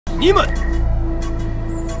你们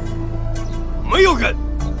没有人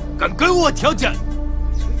敢跟我挑战。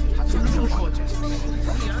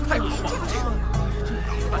太狂了！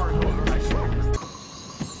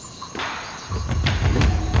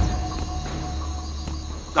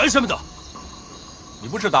干什么的？你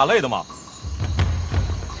不是打擂的吗？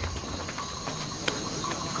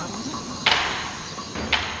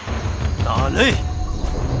打擂？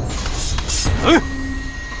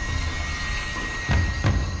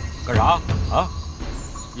干啥啊？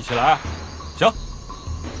一起来，行，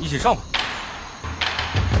一起上吧。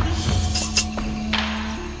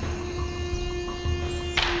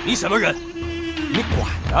你什么人？你管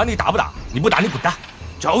啊！你打不打？你不打你滚蛋！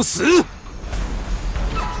找死！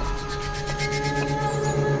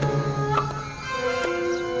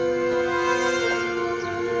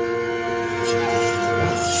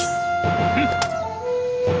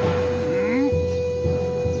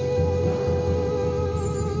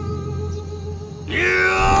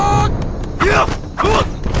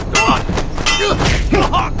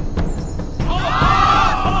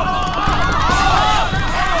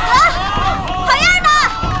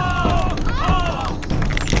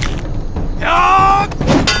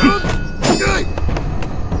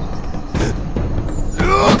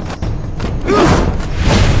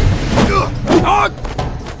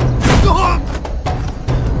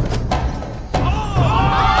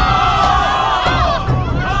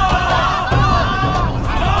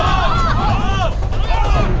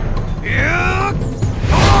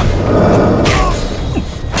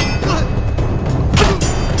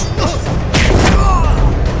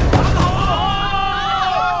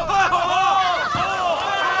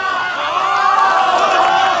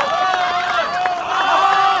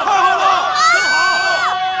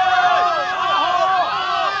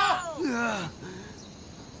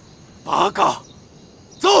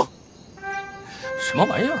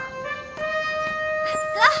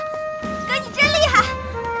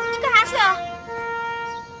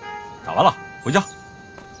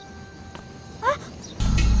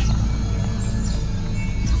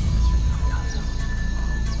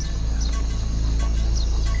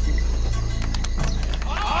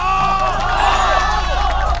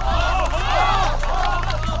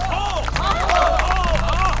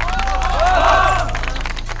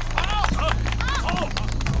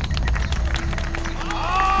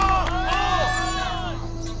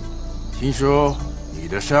听说你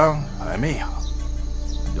的伤还没好，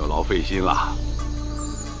有劳费心了。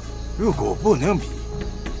如果不能比，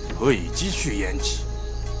可以继续延期，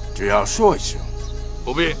只要说一声。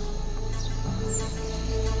不必。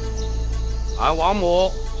俺王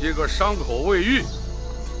母今个伤口未愈，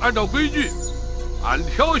按照规矩，俺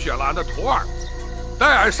挑选了俺的徒儿，带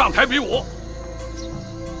俺上台比武。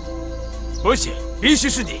不行，必须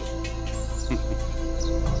是你。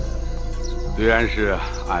虽然是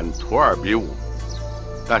俺徒儿比武，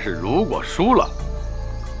但是如果输了，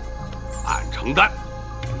俺承担。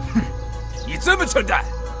哼，你这么承担？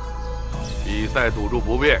比赛赌注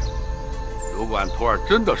不变，如果俺徒儿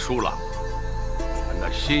真的输了，俺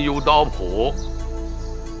那心忧刀谱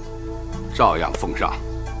照样奉上。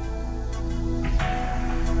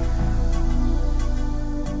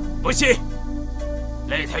不行，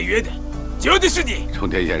擂台约的就得是你。冲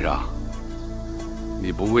天先生，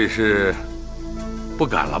你不会是不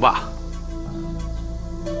敢了吧？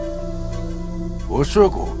我说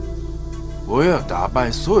过，我要打败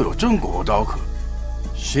所有中国刀客，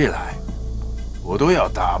谁来，我都要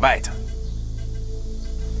打败他。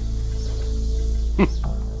哼，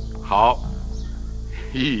好，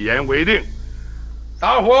一言为定，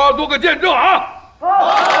大伙多个见证啊！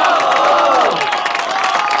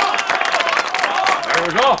白有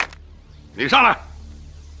生，你上来。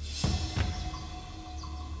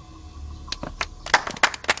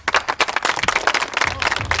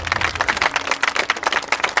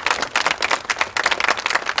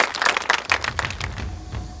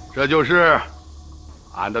这就是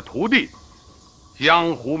俺的徒弟，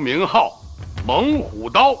江湖名号猛虎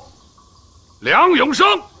刀梁永生。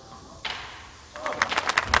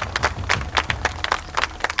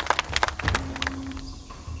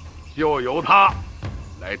就由他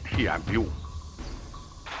来替俺比武。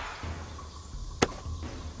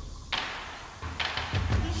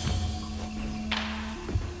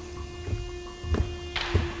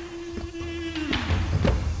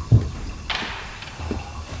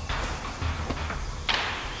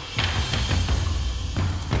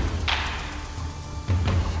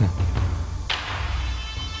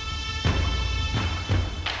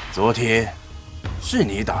昨天是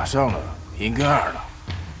你打伤了平根二郎，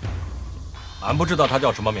俺不知道他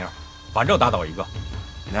叫什么名，反正打倒一个。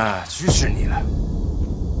那支持你了。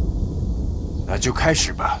那就开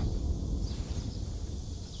始吧。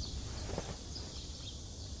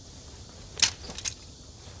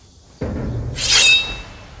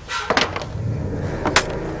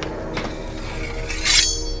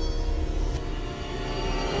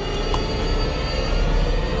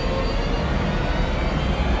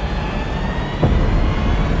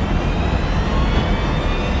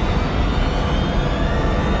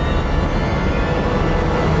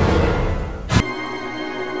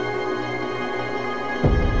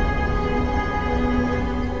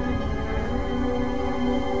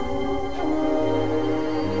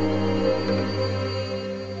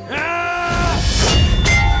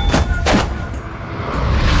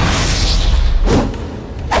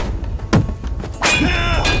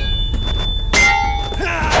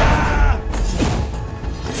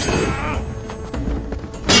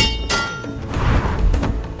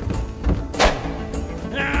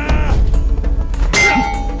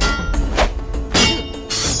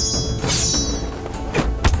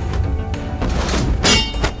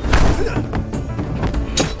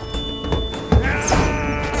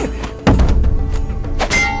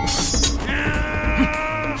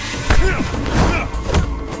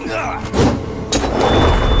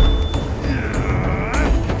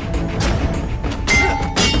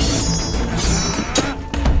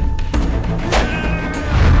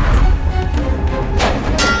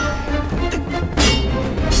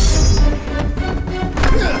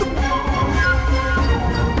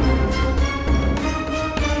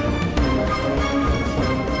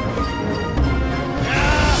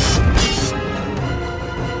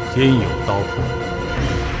天有刀锋，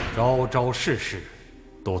招招式式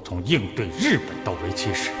都从应对日本刀为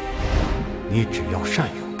起始。你只要善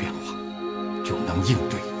用变化，就能应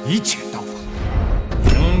对一切刀法。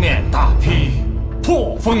迎面大劈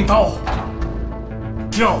破风刀，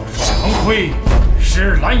跳手横挥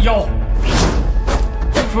施拦腰，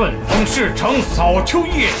顺风势成扫秋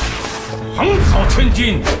叶，横扫千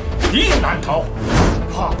金敌难逃。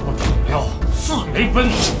跨步挺撩四雷奔，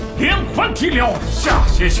连环提撩下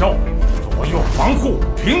斜削，左右防护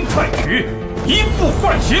平快举，一步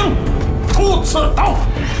换形突刺刀。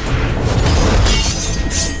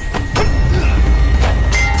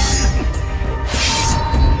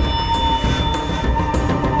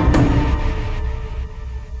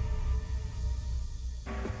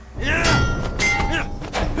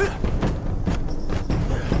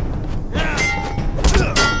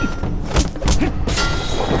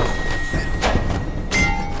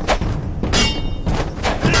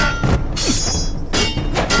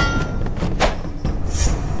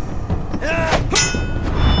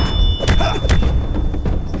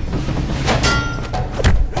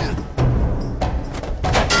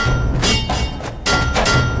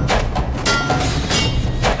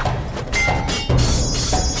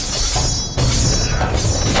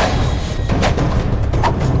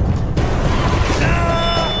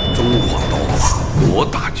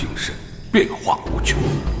变化无穷，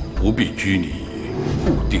不必拘泥于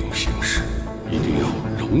固定形式，一定要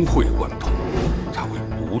融会贯通，才会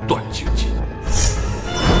不断精进。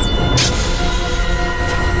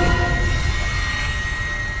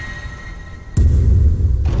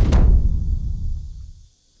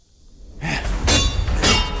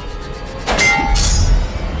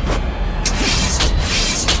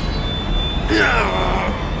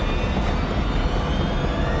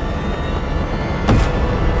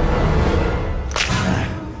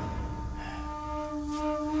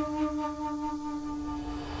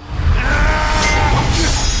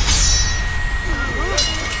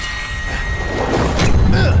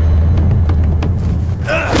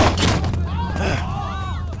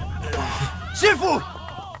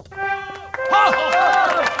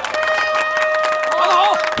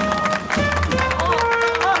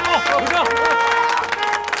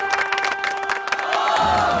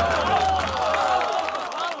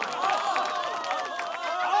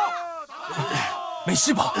没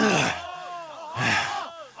事吧？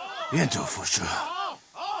愿赌服输，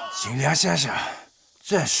请梁先生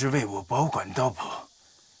暂时为我保管刀谱，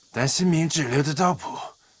但新明治留的刀谱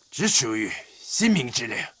只属于新明治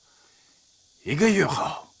留。1个月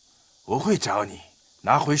后，我会找你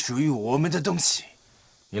拿回属于我们的东西。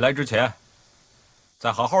你来之前，再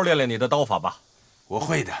好好练练你的刀法吧。我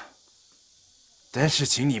会的，但是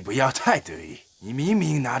请你不要太得意。你明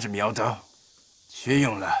明拿着苗刀，却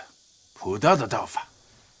用了朴刀的刀法。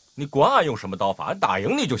你管俺用什么刀法，俺打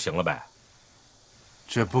赢你就行了呗。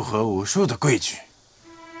这不合武术的规矩。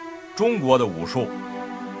中国的武术，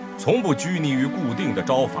从不拘泥于固定的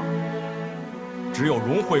招法，只有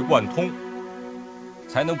融会贯通，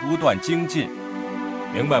才能不断精进，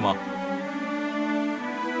明白吗？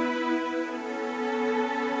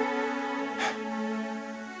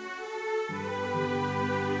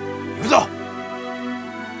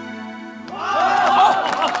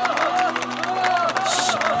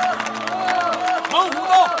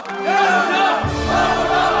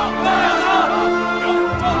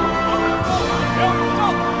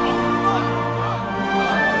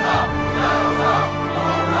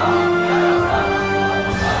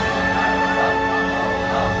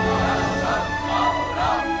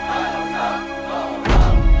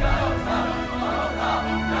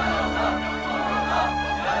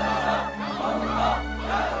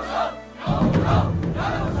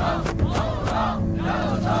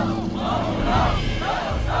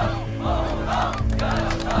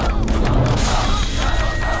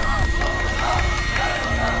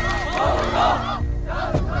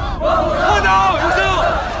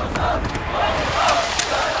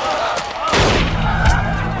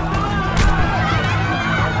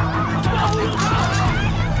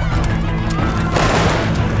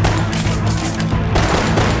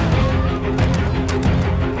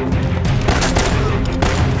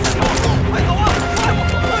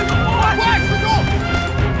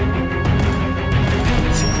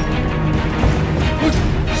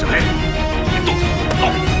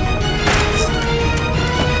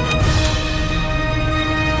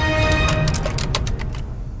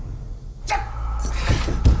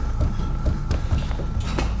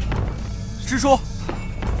师叔，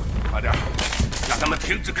快点，让他们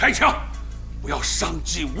停止开枪，不要伤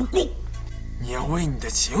及无辜。你要为你的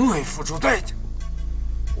行为付出代价。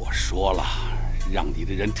我说了，让你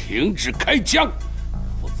的人停止开枪，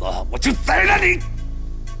否则我就宰了你！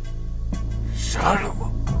杀了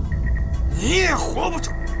我，你也活不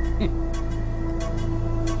着。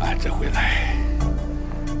俺这回来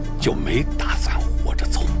就没打算活着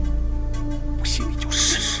走，不信你就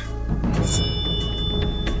试试。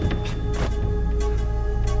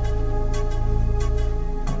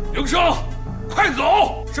营生，快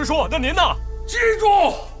走！师叔，那您呢？记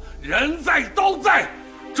住，人在刀在，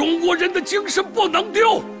中国人的精神不能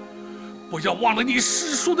丢，不要忘了你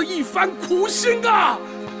师叔的一番苦心啊！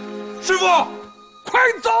师傅，快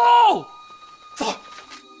走！走，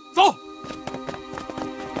走。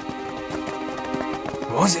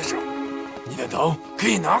王先生，你的刀可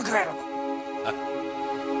以拿开了吗？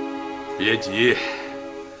别急，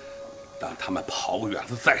等他们跑远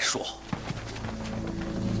了再说。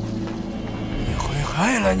你会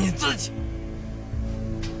害了你自己。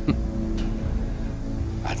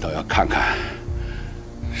俺倒要看看，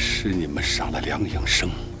是你们杀了梁营生，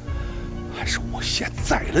还是我先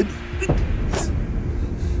宰了你。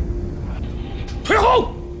退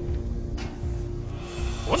后！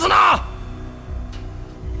武子呢？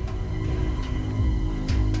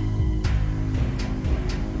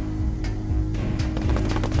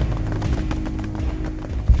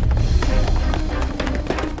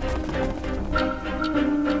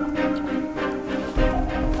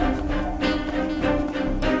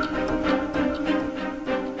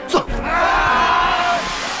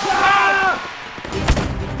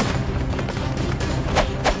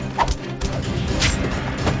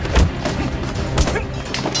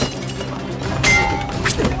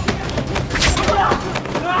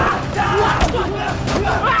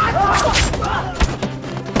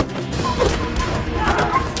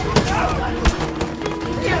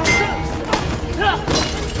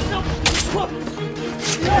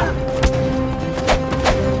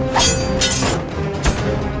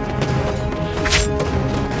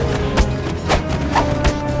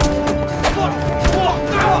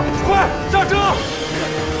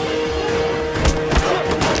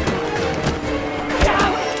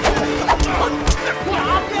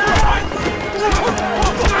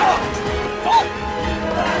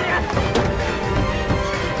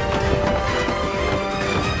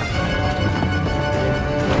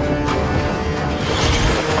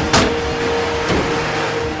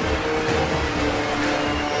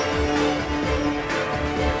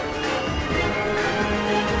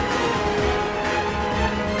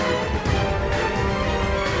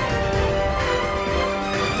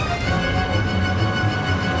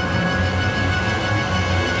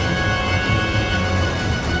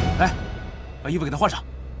衣服给他换上。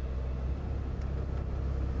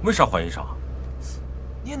为啥换衣裳？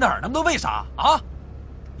你哪儿那么多为啥啊？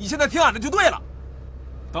你现在听俺的就对了。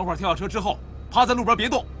等会儿跳下车之后，趴在路边别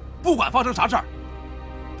动，不管发生啥事儿。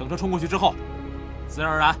等车冲过去之后，自然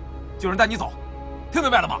而然就有人带你走，听明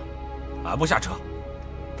白了吗？俺不下车，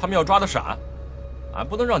他们要抓的是俺，俺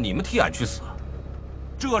不能让你们替俺去死。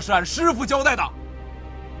这是俺师傅交代的，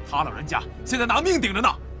他老人家现在拿命顶着呢。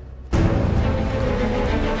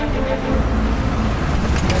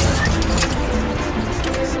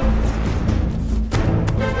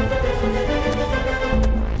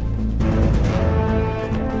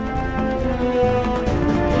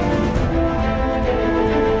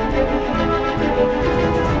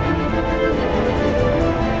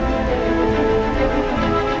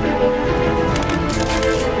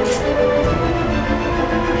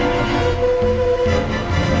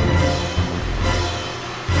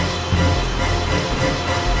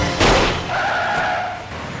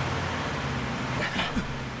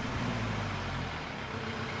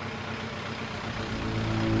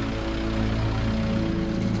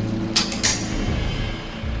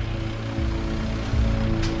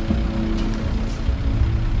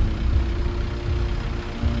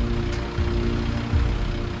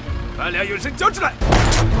咱俩有身交出来！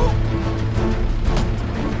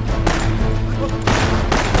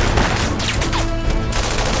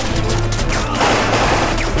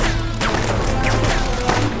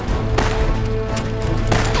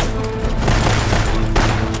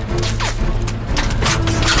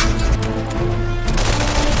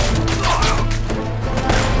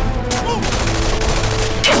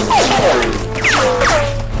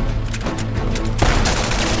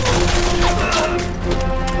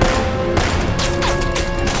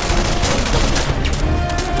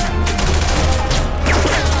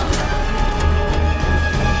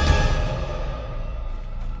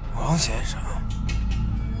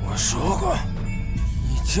我说过，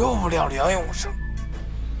你救不了梁永生。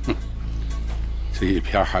哼，这一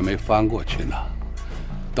篇还没翻过去呢，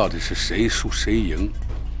到底是谁输谁赢，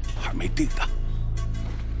还没定呢。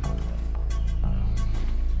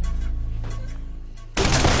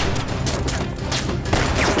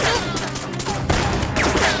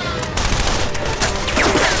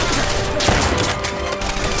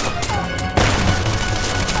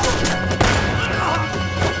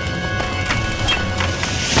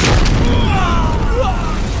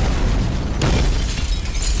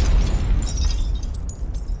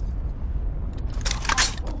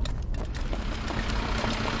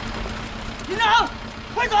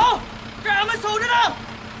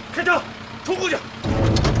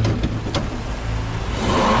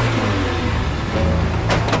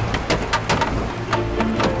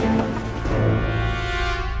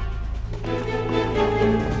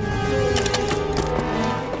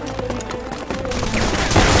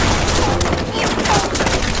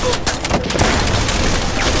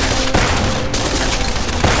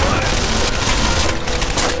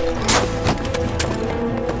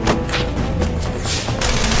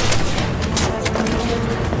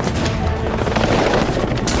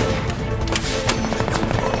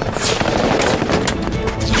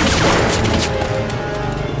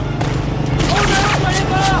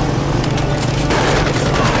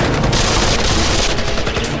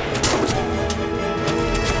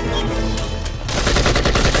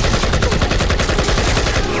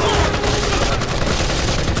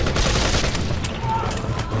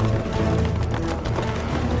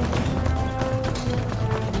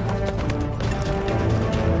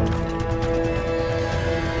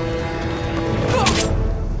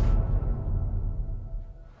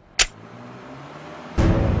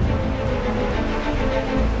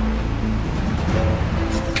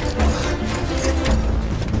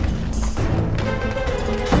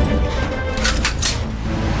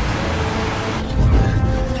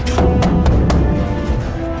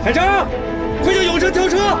海城，快叫永生跳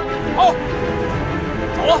车！好，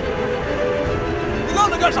走啊！你愣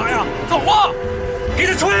着干啥呀？走啊！给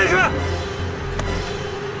他冲下去！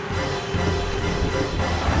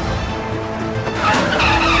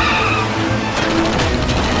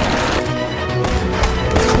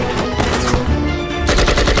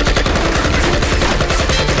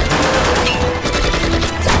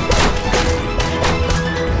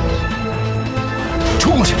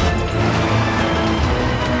冲过去！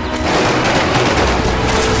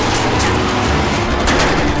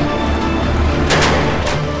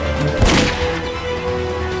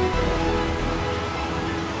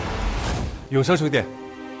永生兄弟，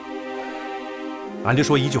俺就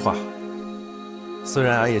说一句话：虽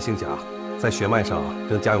然俺也姓贾，在血脉上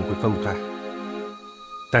跟贾永贵分不开，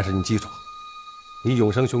但是你记住，你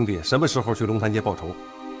永生兄弟什么时候去龙潭街报仇，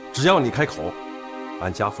只要你开口，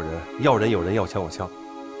俺贾夫人要人有人，要枪有枪，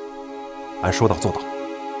俺说到做到。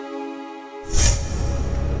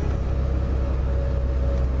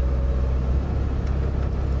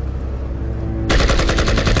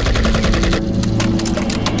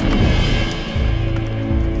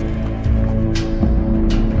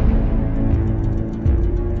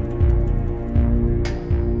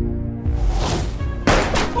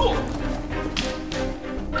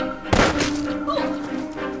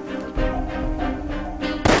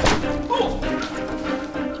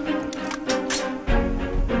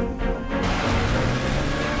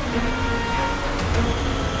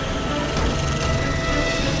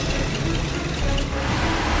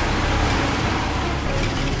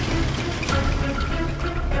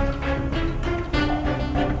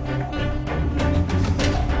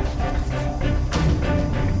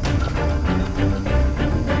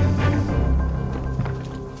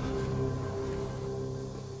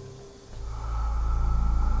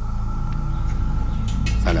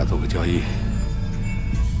咱俩做个交易，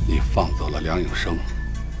你放走了梁永生，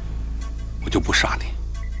我就不杀你。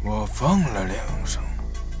我放了梁永生，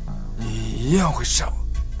你一样会杀我。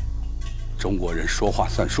中国人说话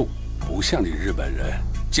算数，不像你日本人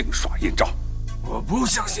净耍阴招。我不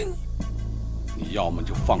相信你。你要么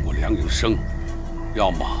就放过梁永生，要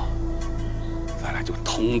么咱俩就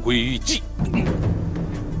同归于尽，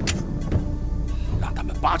让他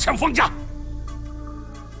们拔枪放架。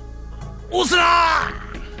乌斯拉！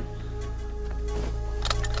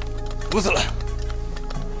不死了，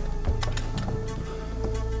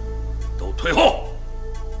都退后！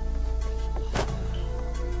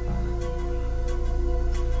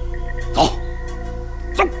走，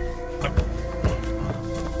走！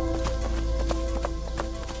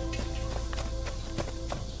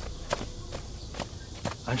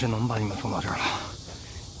俺只能把你们送到这儿了。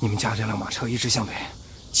你们驾这辆马车一直向北，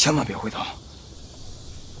千万别回头。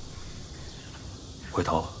回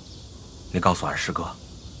头，你告诉俺师哥，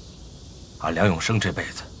俺梁永生这辈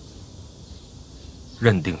子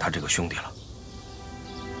认定他这个兄弟了。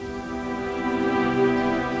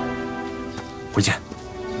回见。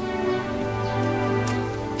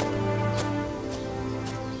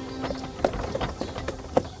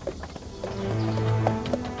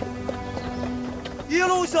一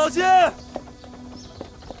路小心！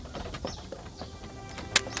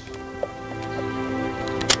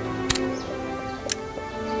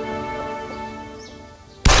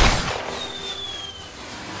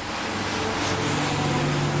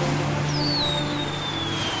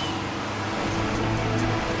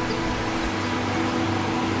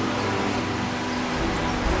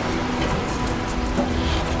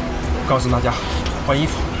告诉大家，换衣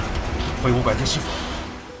服，会伍拜见师傅。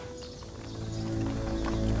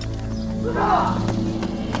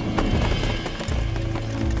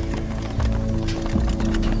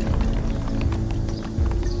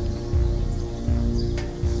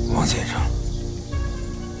王先生，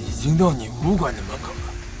已经到你武馆的门口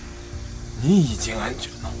了，你已经安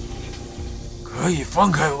全了，可以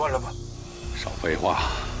放开我了吧？少废话。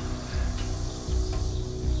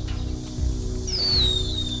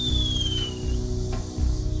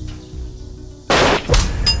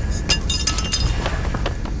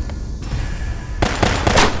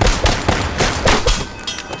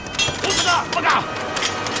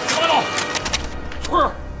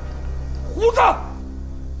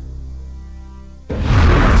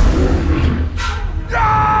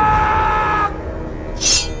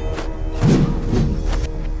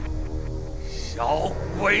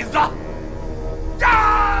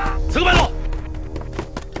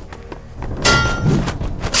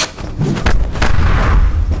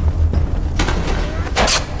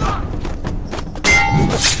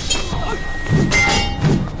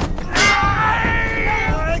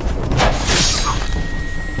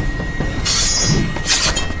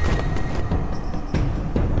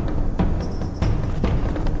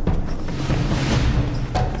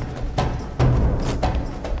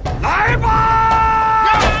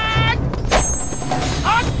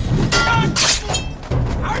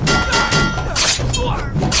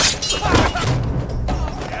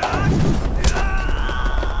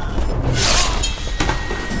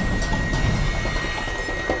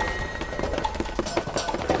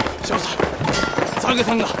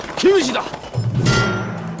 三个，休息的。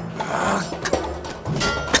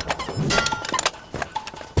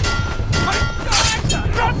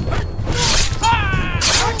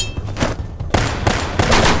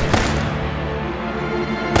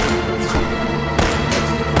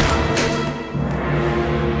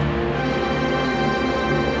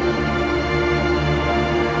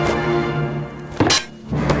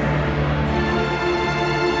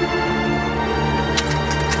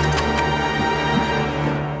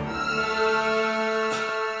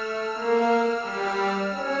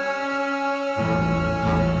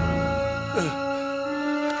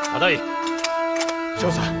大爷，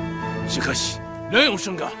小三，只可惜梁永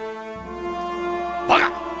生哥，八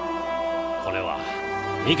嘎！后来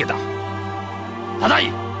你给打。大大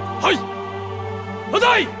爷，嗨，大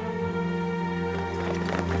大爷。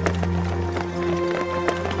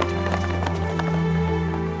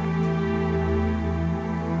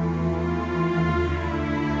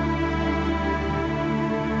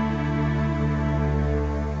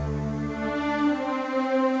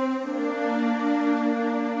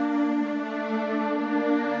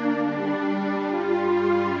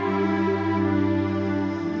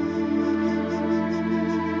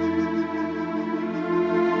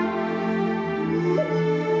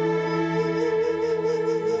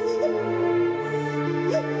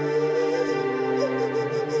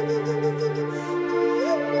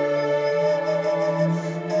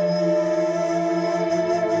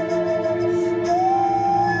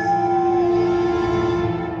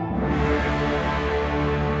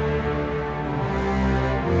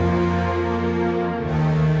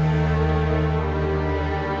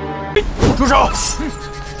 住手！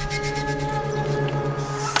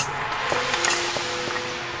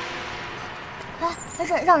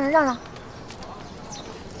来，让。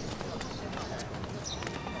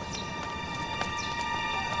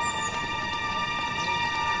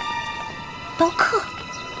刀客，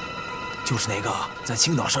就是那个在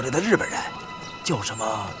青岛设立的日本人，叫什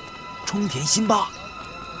么冲田新八。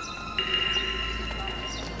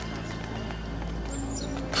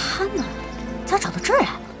他们咋找到这儿来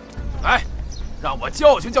了？ 来，让我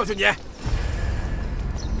教训教训你！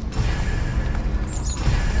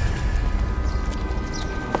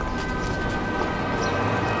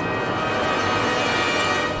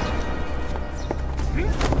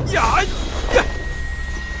呀！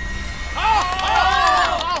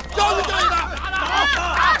好，教育教育他。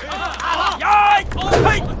呀！嘿！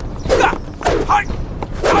呀！嗨！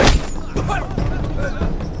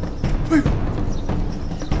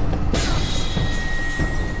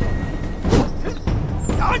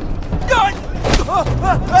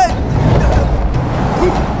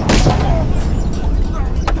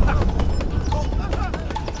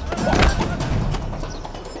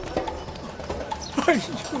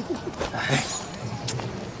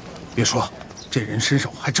别说，这人身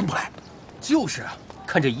手还真不赖。就是啊，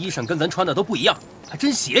看这衣裳跟咱穿的都不一样，还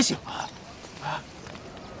真邪性啊！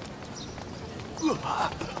别乱！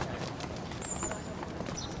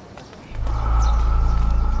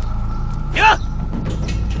呀！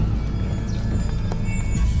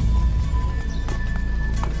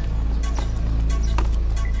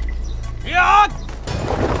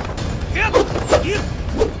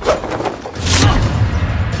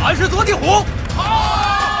俺是左地虎。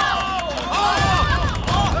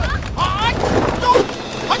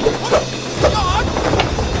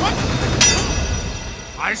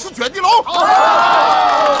俺是卷地龙。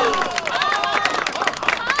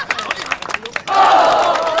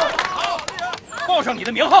报上你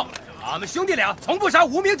的名号，俺们兄弟俩从不杀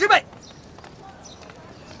无名之辈。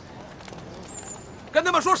跟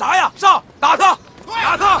他们说啥呀？上，打他！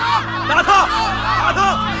打他！打他！打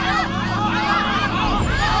他！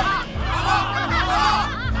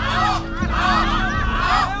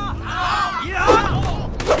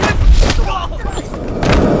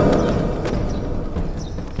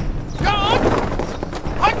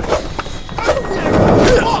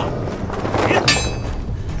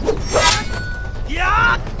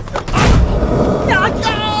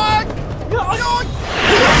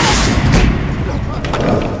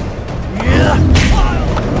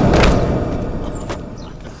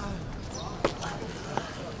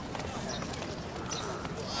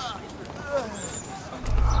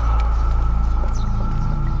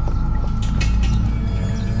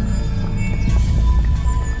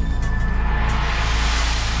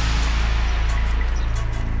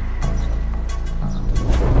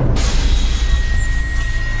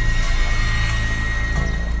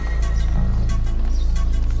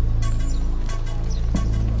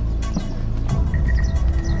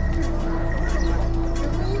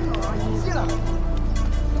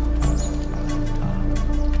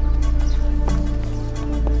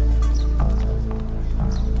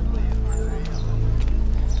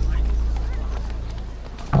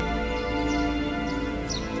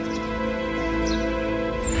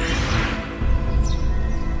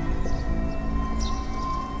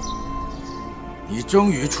你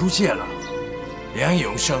终于出现了，梁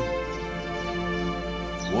永生。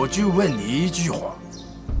我就问你一句话：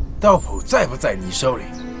道谱在不在你手里？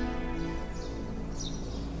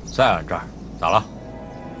在俺这儿，咋了？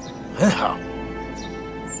很好，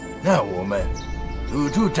那我们赌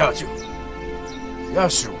注照旧。要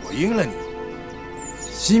是我赢了你，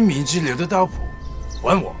新民之流的道谱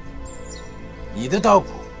还我，你的道谱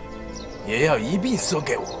也要一并送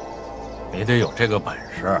给我。你得有这个本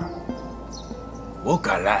事。我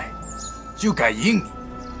敢来，就敢赢你。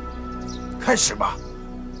开始吧。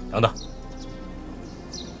等等，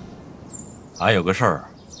俺有个事儿，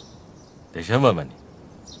得先问问你。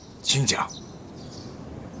请讲。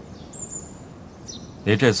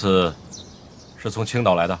你这次是从青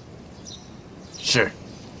岛来的？是。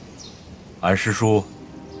俺师叔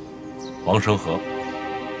王生和，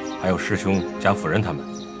还有师兄贾辅仁他们，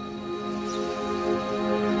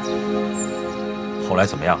后来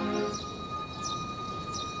怎么样？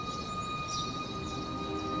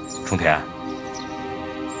冲田，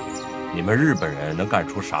你们日本人能干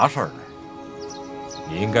出啥事儿来？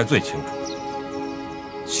你应该最清楚。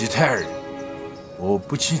其他人我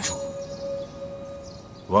不清楚。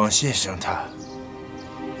王先生他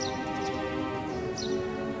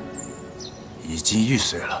已经玉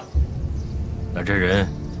碎了。那这人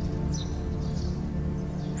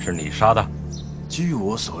是你杀的？据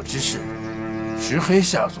我所知是黑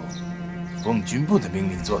下佐奉军部的命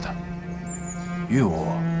令做的，与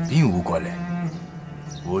我并无关联。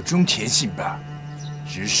我中田信霸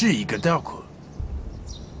只是一个刀客，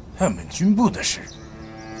他们军部的事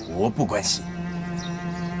我不关心。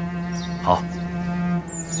好，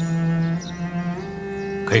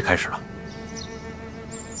可以开始了。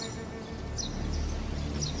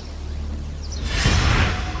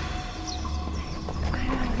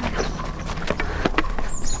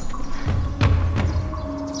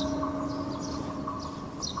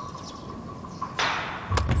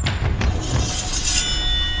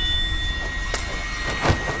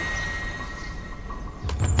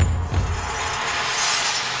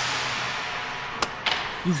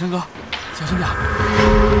永生哥，小心点。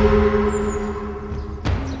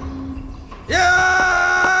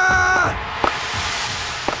呀！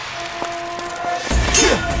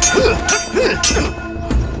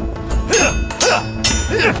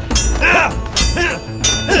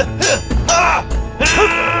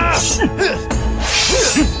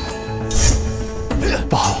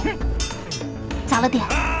不好，咋了爹？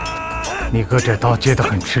你哥这刀接得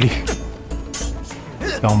很吃力，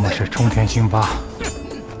要么是冲天星八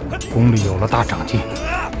功力有了大长进，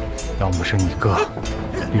要么是你哥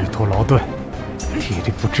力拖劳顿，体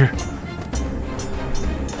力不支。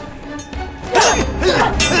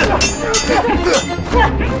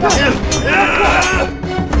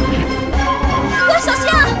哥，小心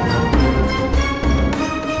啊！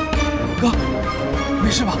哥，没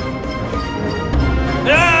事吧？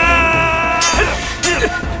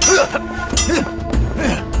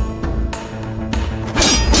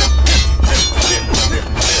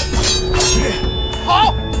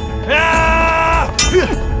好！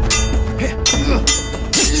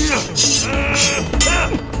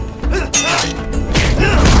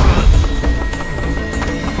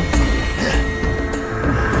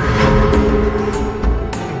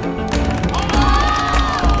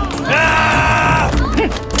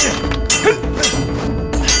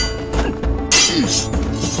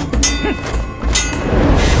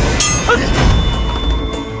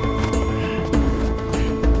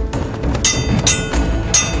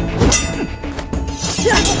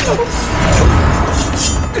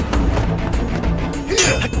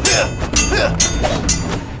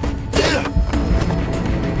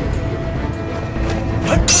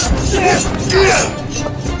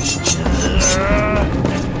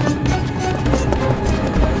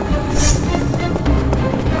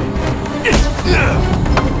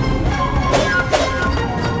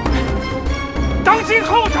当心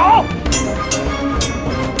后爪！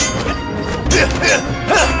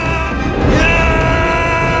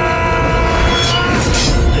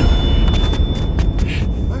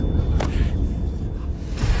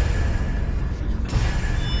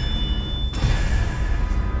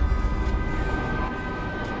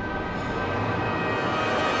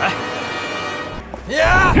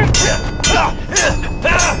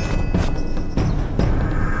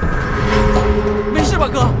没事吧，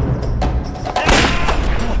哥？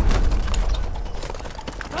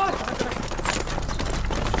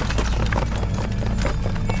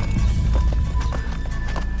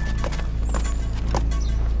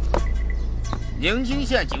宁津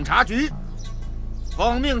县警察局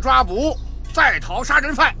奉命抓捕在逃杀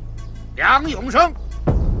人犯梁永生。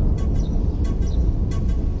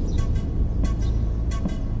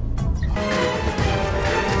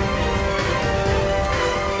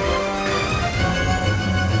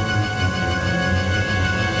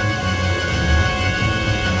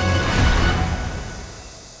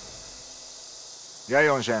梁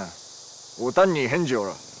永生，我等你很久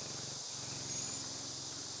了。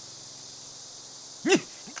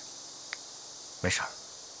没事儿，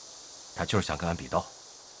他就是想跟俺比刀。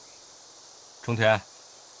冲天，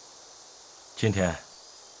今天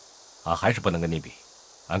俺还是不能跟你比，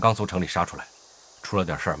俺刚从城里杀出来，出了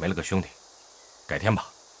点事儿，没了个兄弟，改天吧。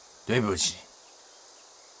对不起，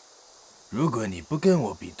如果你不跟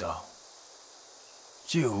我比刀，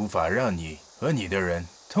就无法让你和你的人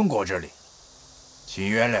通过这里，请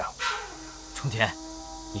原谅。冲天，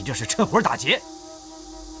你这是趁火打劫。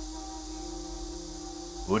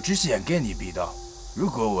我只想跟你比刀，如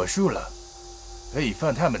果我输了，可以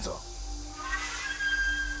放他们走；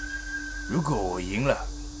如果我赢了，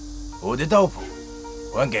我的刀谱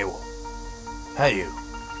还给我，还有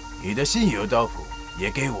你的新油刀谱也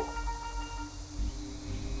给我。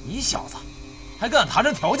你小子还跟俺谈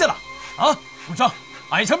上条件了啊！永生，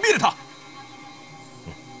俺一枪毙了他！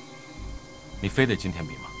你非得今天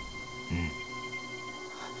比吗？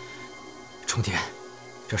冲天，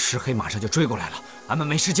这石黑马上就追过来了，俺们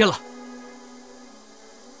没时间了。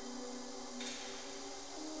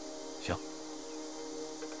行，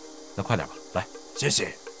那快点吧，来。谢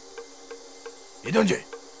谢。移动去。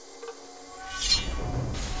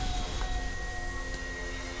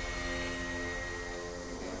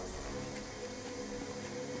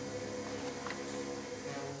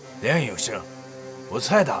梁永生，我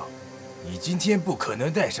猜到你今天不可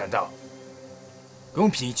能带上刀。公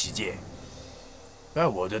平起见，把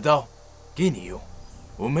我的刀给你用。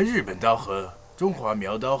我们日本刀和中华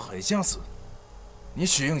苗刀很相似，你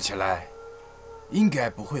使用起来应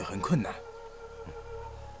该不会很困难。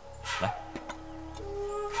来。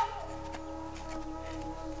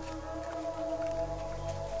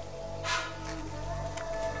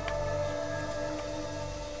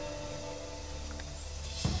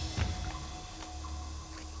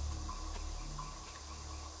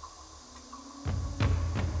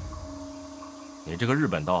你这个日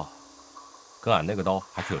本刀，跟俺那个刀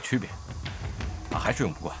还是有区别，俺还是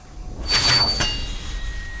用不惯。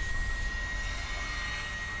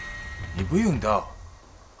你不用刀，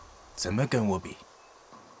怎么跟我比？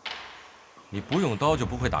你不用刀就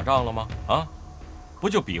不会打仗了吗？啊，不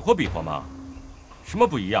就比划比划吗？什么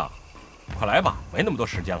不一样？快来吧，没那么多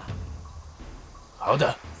时间了。好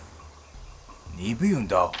的，你不用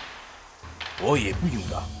刀，我也不用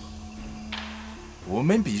刀，我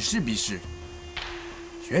们比试比试，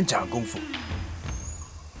全场功夫。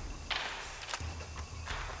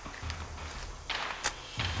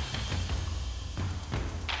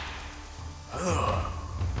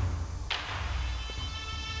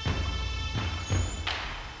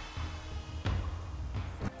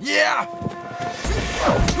Yeah！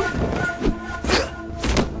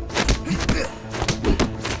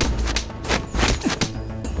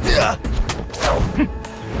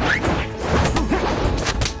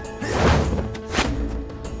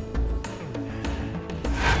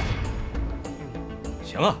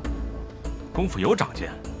 行啊，功夫有长进。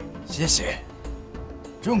谢谢。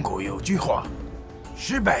中国有句话，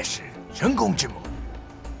失败是成功之母。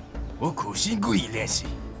我苦心故意练习，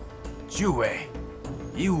就为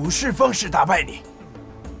以武士方式打败你。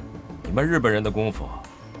你们日本人的功夫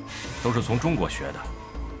都是从中国学的，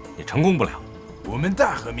你成功不了。我们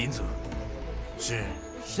大和民族是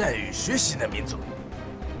善于学习的民族，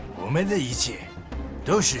我们的一切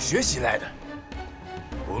都是学习来的。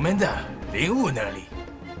我们的领悟能力，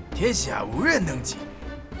天下无人能及。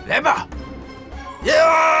来吧，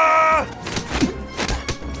呀！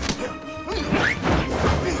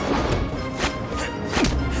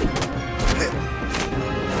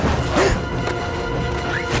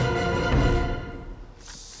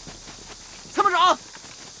参谋长，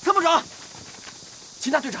参谋长，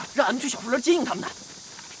秦大队长让俺们去小树林接应他们呢。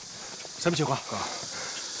什么情况？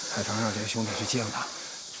海城让这些兄弟去接应他。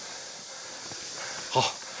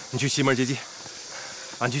好，你去西门接机，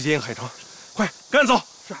俺去接应海城。快，跟俺走。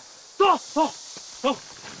是，走走走。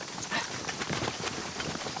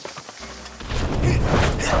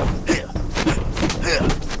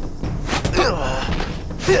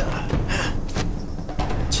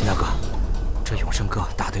秦大哥，这永生哥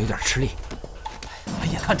打得有点吃力，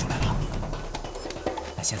俺也看出来了。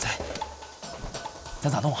那现在咱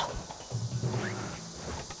咋弄啊？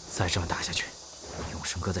再这么打下去，永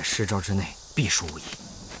生哥在10招之内必输无疑。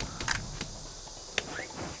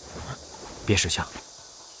别识相，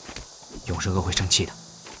永生哥会生气的。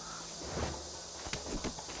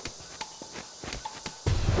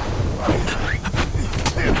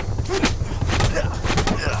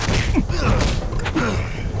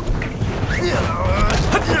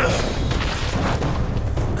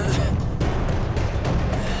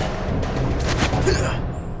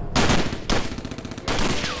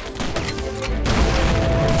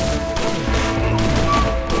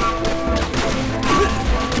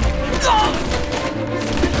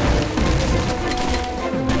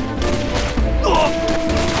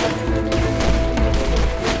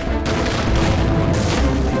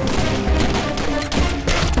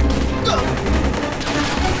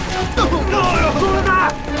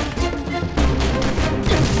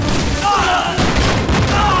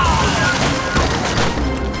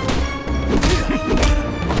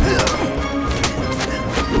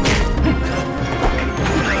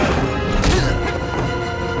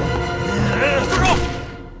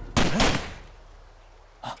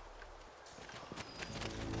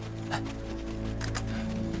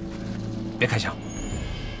别开枪，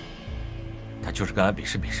他就是跟俺比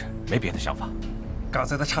试比试，没别的想法。刚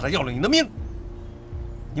才他差点要了你的命，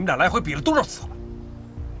你们俩来回比了多少次了？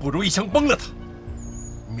不如一枪崩了他，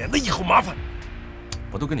免得以后麻烦。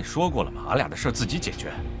不都跟你说过了吗？俺俩的事自己解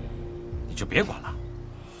决，你就别管了，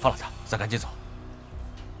放了他，咱赶紧走。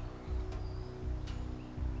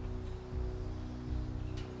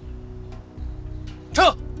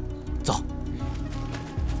撤，走。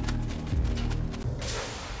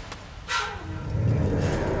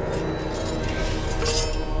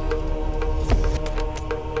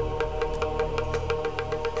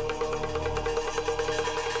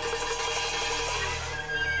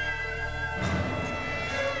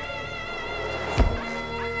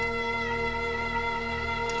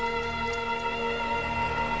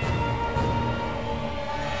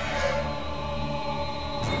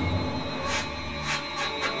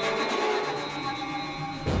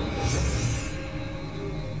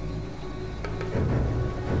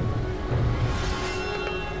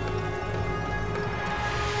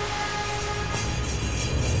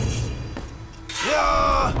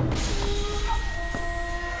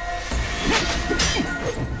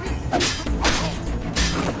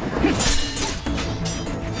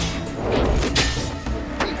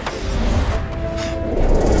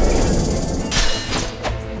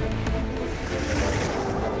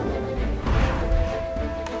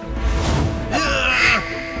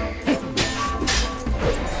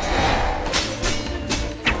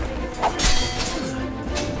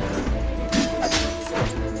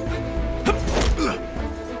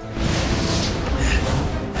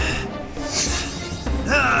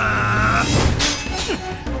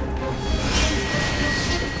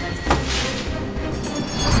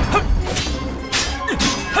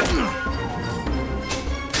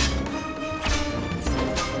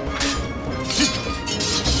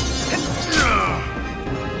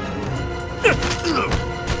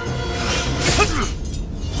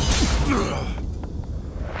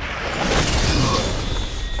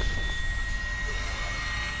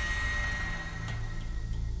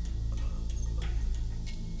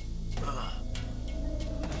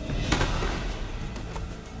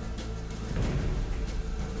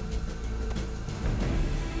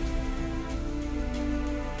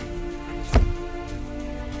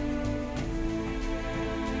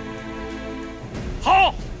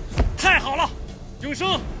永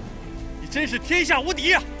生，你真是天下无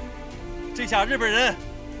敌呀！这下日本人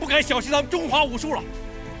不敢小觑咱们中华武术了。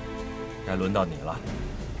该轮到你了，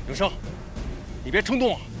永生，你别冲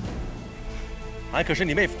动啊！俺可是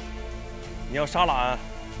你妹夫，你要杀了俺，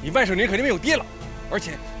你外甥女肯定没有爹了。而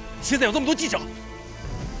且现在有这么多记者。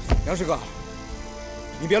杨师哥，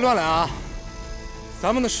你别乱来啊！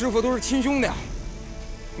咱们的师傅都是亲兄弟，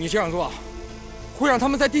你这样做会让他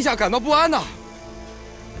们在地下感到不安的。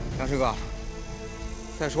杨师哥，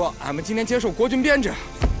再说俺们今天接受国军编制，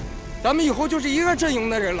咱们以后就是一个阵营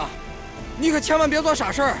的人了，你可千万别做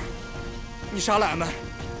傻事儿。你杀了俺们，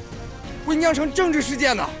会酿成政治事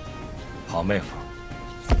件的。好妹夫，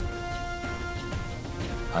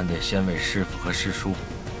俺得先为师傅和师叔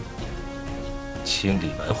清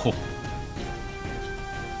理门户。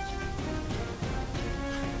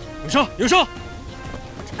永生，永生，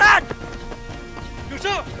哎，永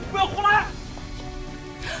生，不要胡来！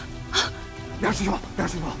梁师兄，梁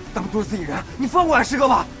师兄，咱们都是自己人，你放过俺师哥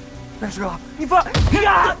吧。梁师哥，你放！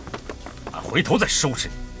呀！俺回头再收拾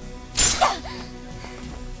你。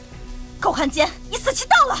狗汉奸，你死期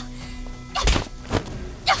到了！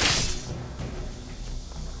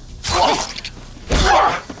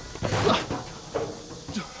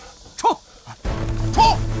冲！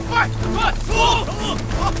冲！快！快！冲！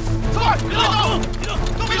快！别动！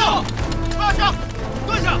都别动！趴下！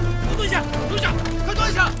蹲下！都蹲下！蹲下！快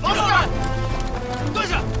蹲下！往上来！蹲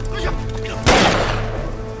下！蹲下！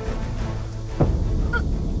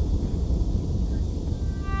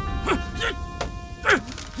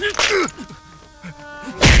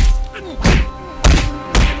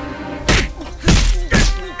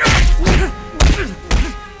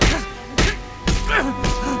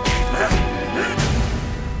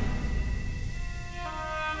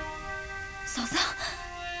嫂子，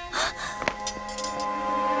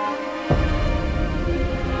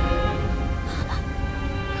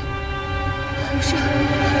不是，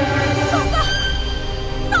嫂子，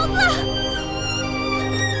嫂子，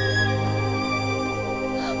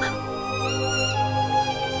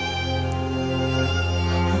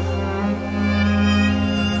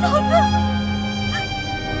嫂子。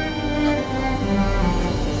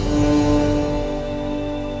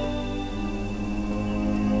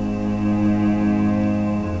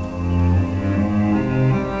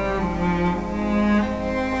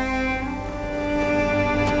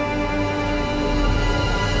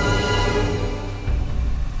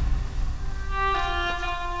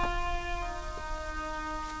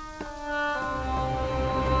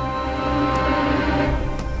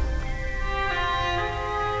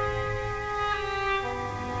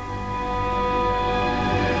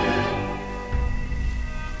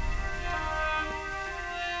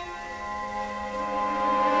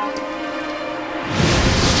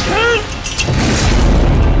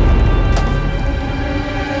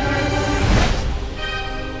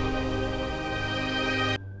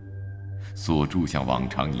锁柱像往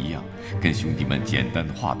常一样，跟兄弟们简单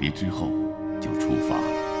的话别之后，就出发了。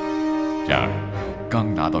然而，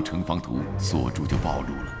刚拿到城防图，锁柱就暴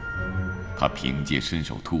露了。他凭借身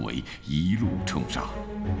手突围，一路冲杀。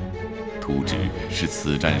图纸是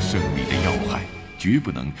此战胜利的要害，绝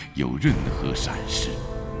不能有任何闪失。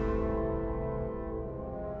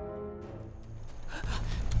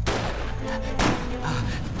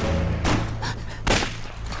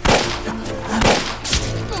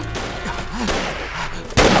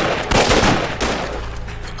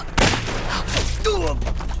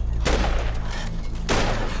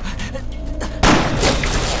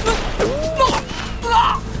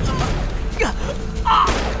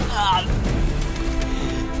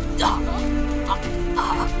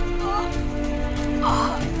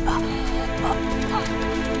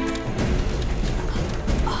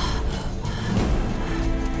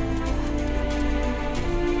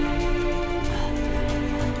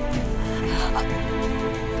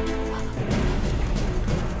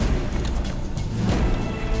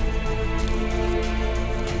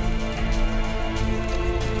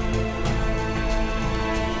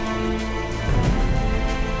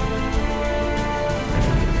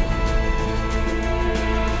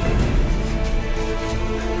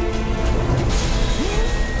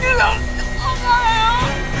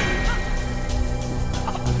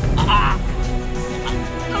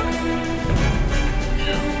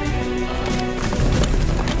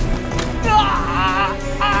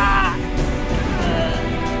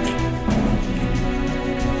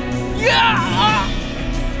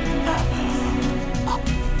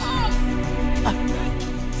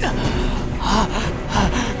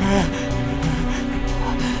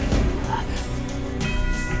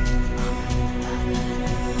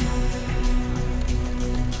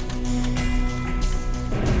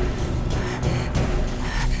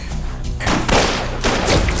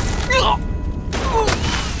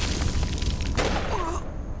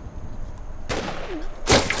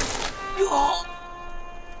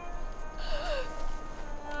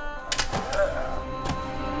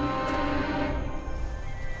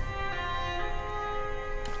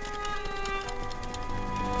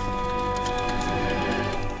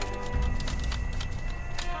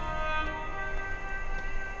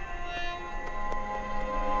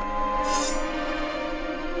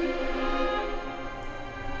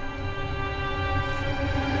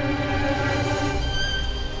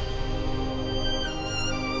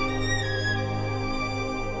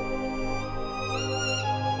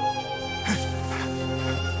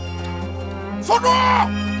住！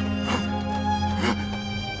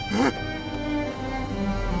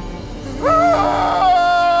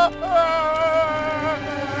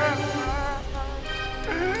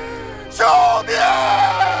兄弟！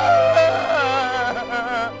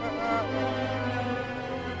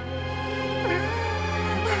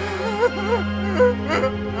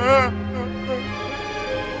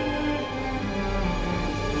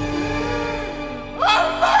俺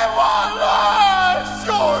来晚了，兄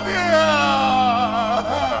弟啊！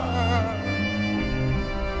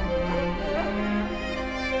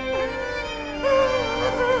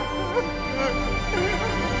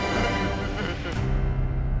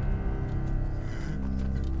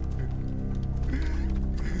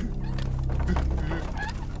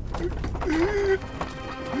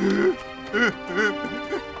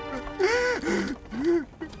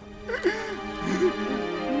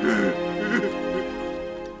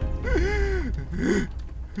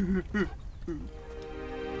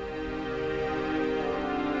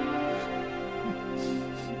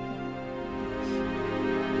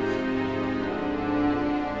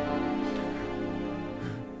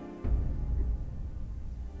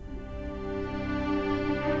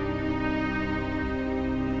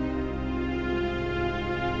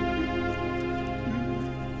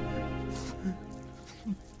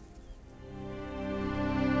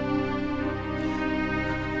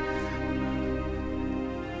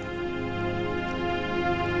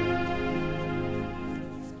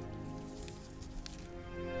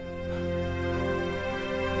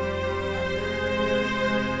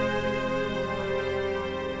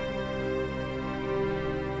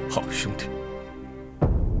好兄弟，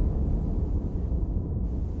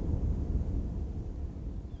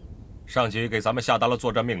上级给咱们下达了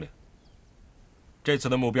作战命令。这次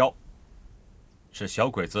的目标是小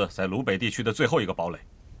鬼子在鲁北地区的最后一个堡垒。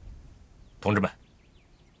同志们，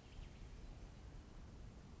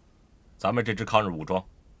咱们这支抗日武装，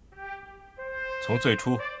从最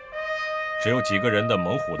初只有几个人的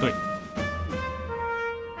猛虎队，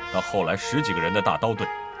到后来10几个人的大刀队，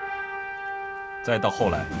再到后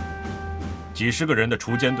来几十个人的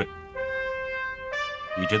锄奸队，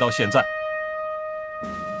一直到现在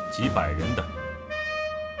几百人的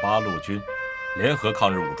八路军联合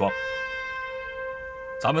抗日武装。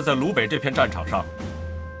咱们在鲁北这片战场上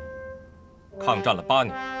抗战了8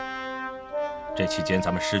年，这期间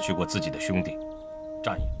咱们失去过自己的兄弟、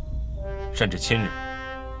战友，甚至亲人。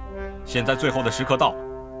现在最后的时刻到了，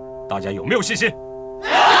大家有没有信心？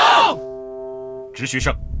有！只许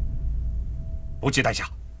胜，不计代价。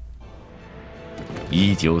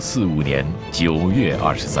1945年9月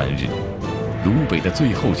23日，鲁北的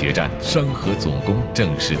最后决战山河总攻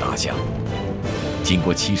正式打响。经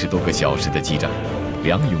过70多个小时的激战，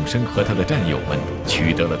梁永生和他的战友们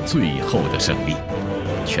取得了最后的胜利，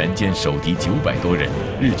全歼守敌900多人，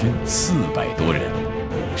日军400多人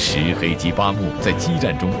，10黑及8木在激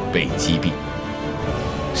战中被击毙。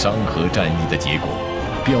山河战役的结果，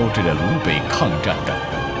标志着鲁北抗战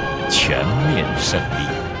的全面胜利。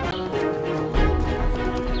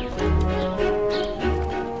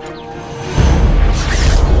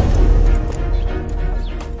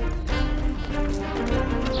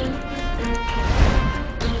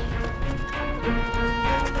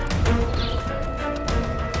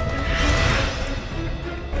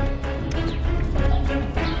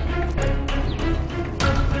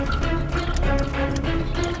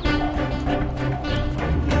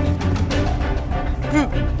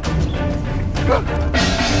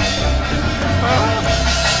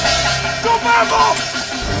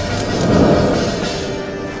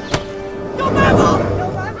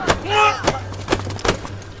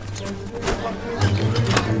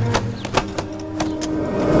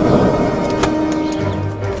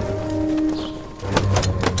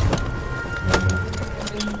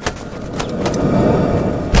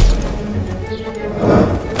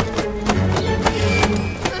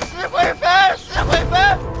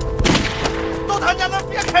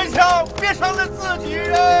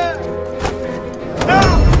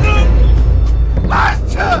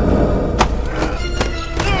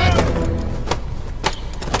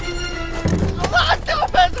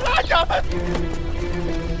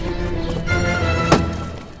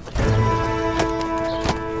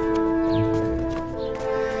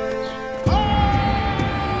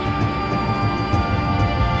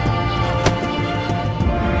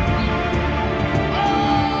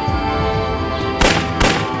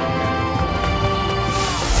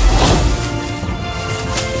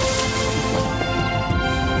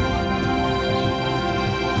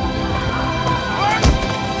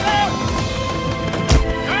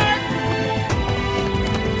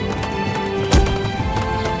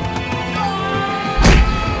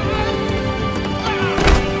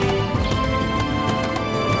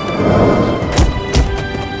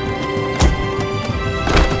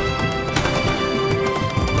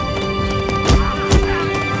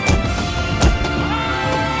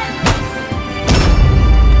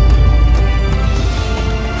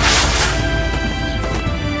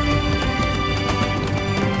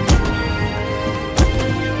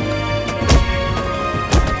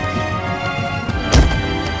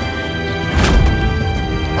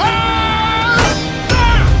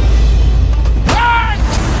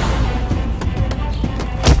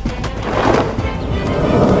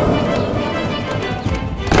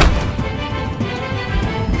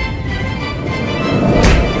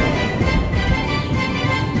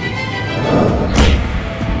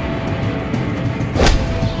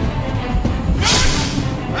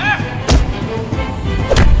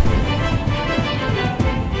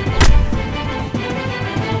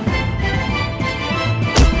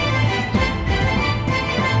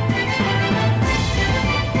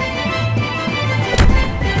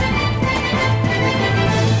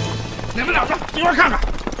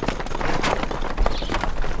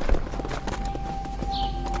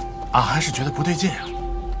俺还是觉得不对劲啊。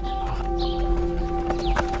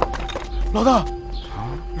老大，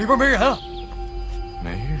里边没人啊？没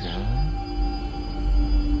人。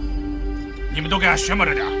你们都给俺学摸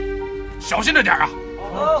着点，小心着点啊！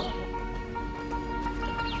好。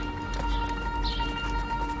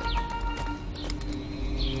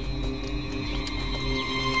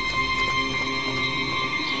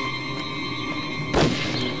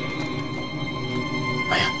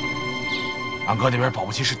哎呀，俺哥那边保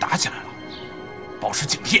不齐是打起来了，保持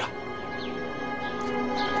警惕啊！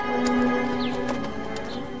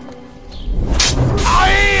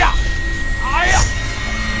哎呀！哎呀！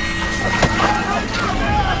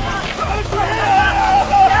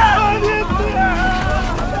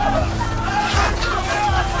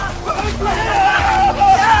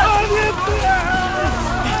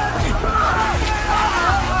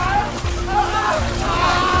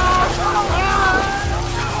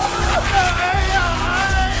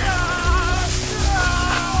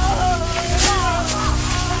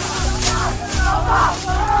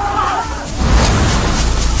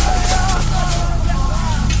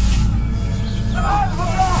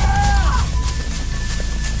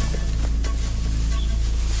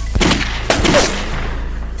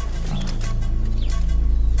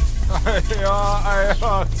哎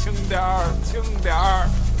呀，轻点儿，轻点儿！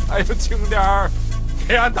哎呦，轻点儿！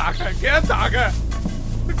给俺打开，给俺打开，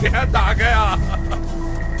给俺打开呀！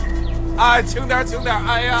哎，轻点儿，轻点儿！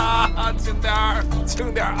哎呀，轻点儿，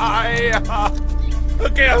轻点儿！哎呀，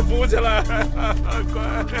给俺扶起来！快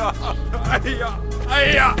呀！哎呀，哎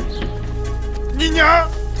呀！你娘，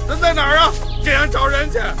人在哪儿啊？给俺找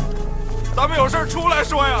人去！咱们有事出来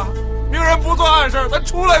说呀，明人不做暗事，咱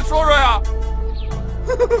出来说说呀！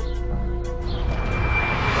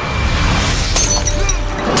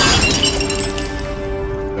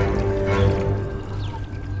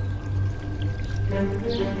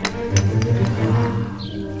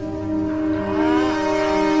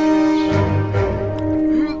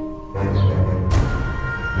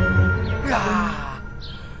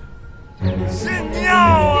是尿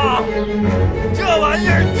啊！这玩意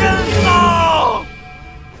儿真骚！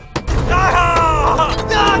哎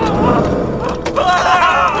呀！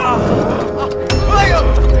哎呦！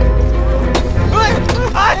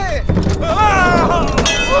哎！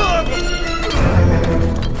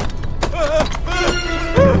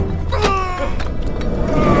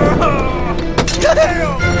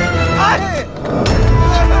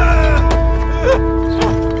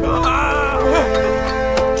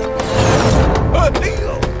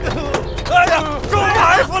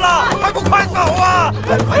还不快走啊！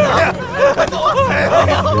快点，快走！哎呀！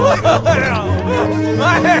哎呀！哎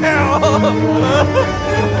呀！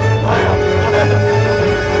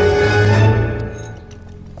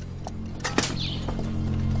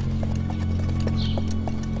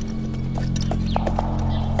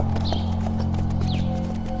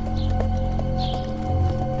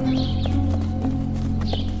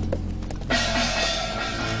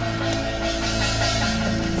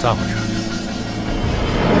咋回事？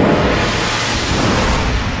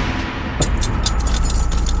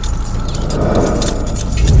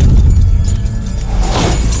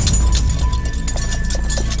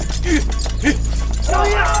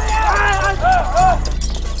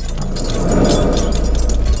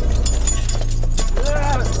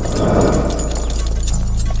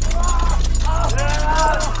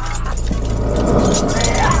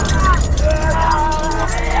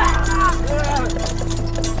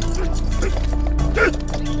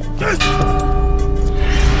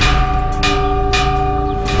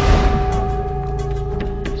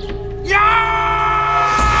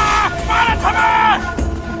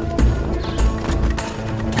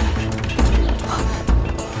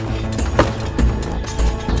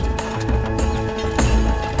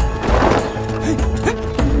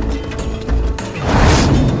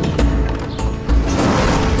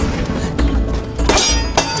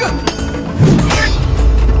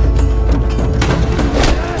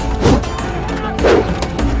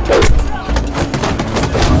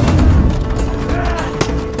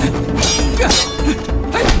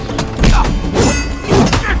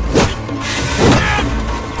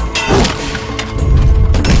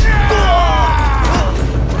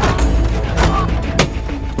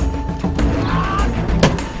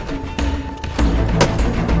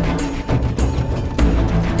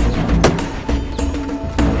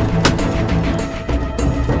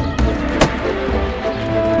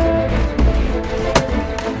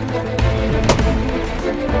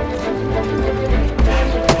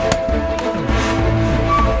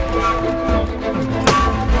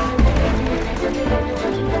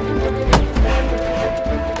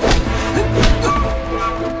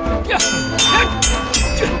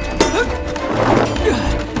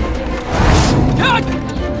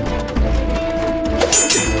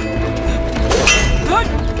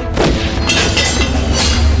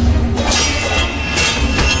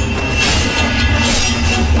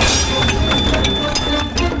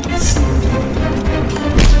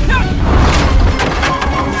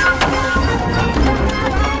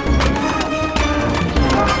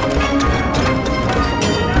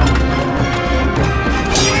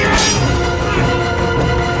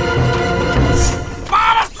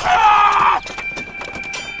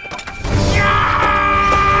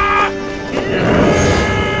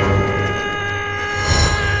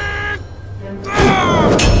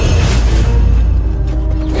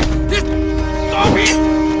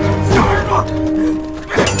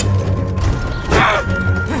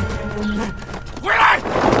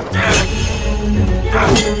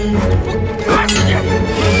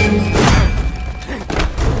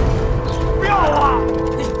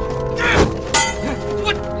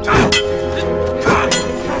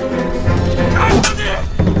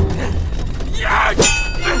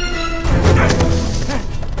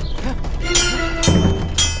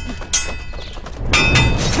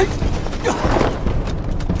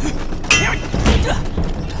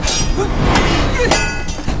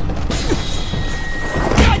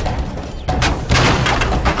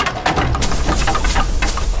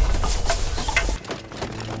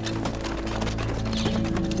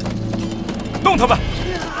动他们！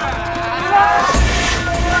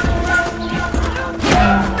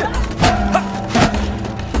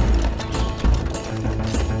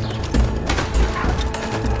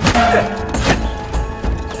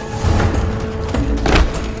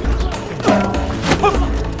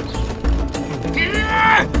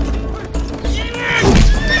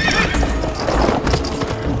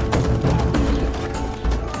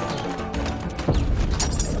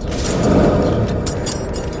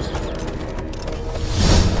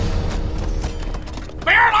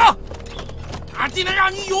竟能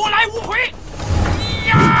让你有来无回！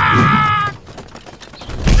呀！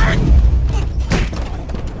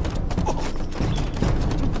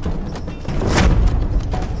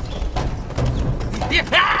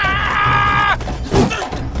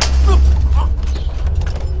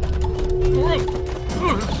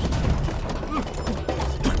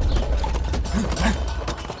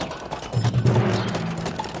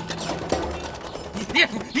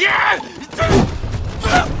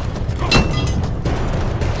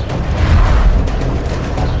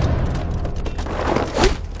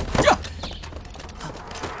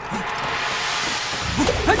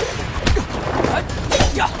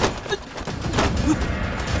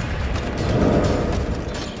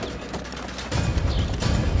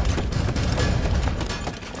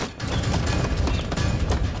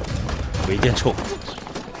韦建臭，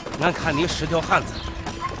俺看你是条汉子，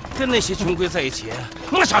跟那些穷鬼在一起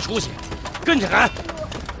没啥出息。跟着俺，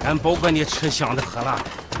俺保管你吃香的喝辣的。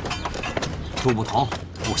路不同，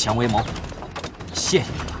不相为谋。谢谢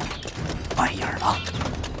你了，白眼狼。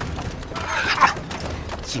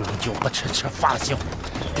经久不吃吃发酵，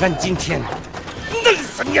俺今天弄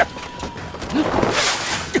死你！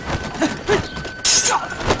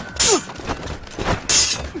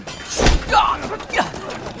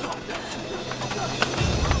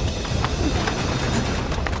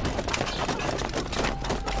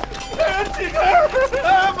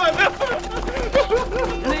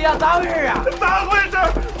李呀，咋回事啊？咋回事？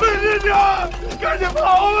没人娘，赶紧跑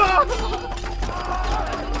啊！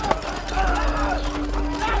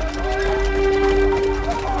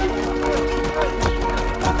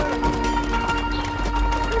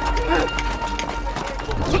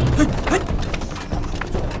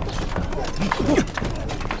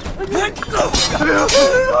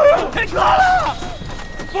哥了！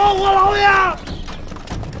放我老爷！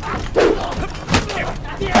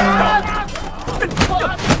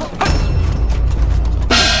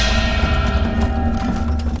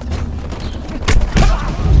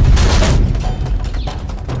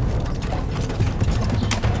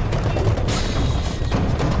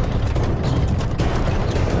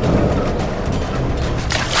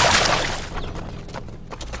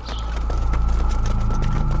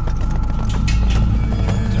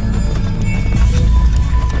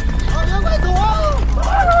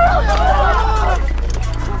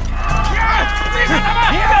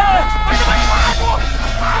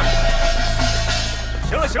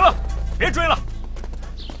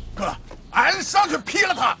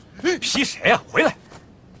劈谁呀？回来！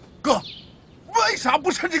哥，为啥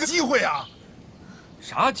不趁这个机会啊？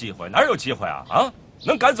啥机会？哪有机会啊？啊，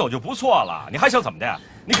能赶走就不错了，你还想怎么的？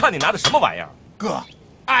你看你拿的什么玩意儿？哥，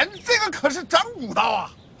俺这个可是斩骨刀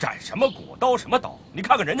啊！斩什么骨？刀什么刀？你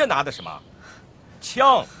看看人家拿的什么？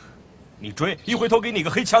枪！你追，一回头给你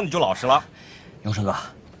个黑枪，你就老实了。永生哥，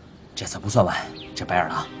这次不算完，这白眼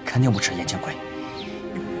狼肯定不吃眼前亏。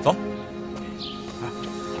走。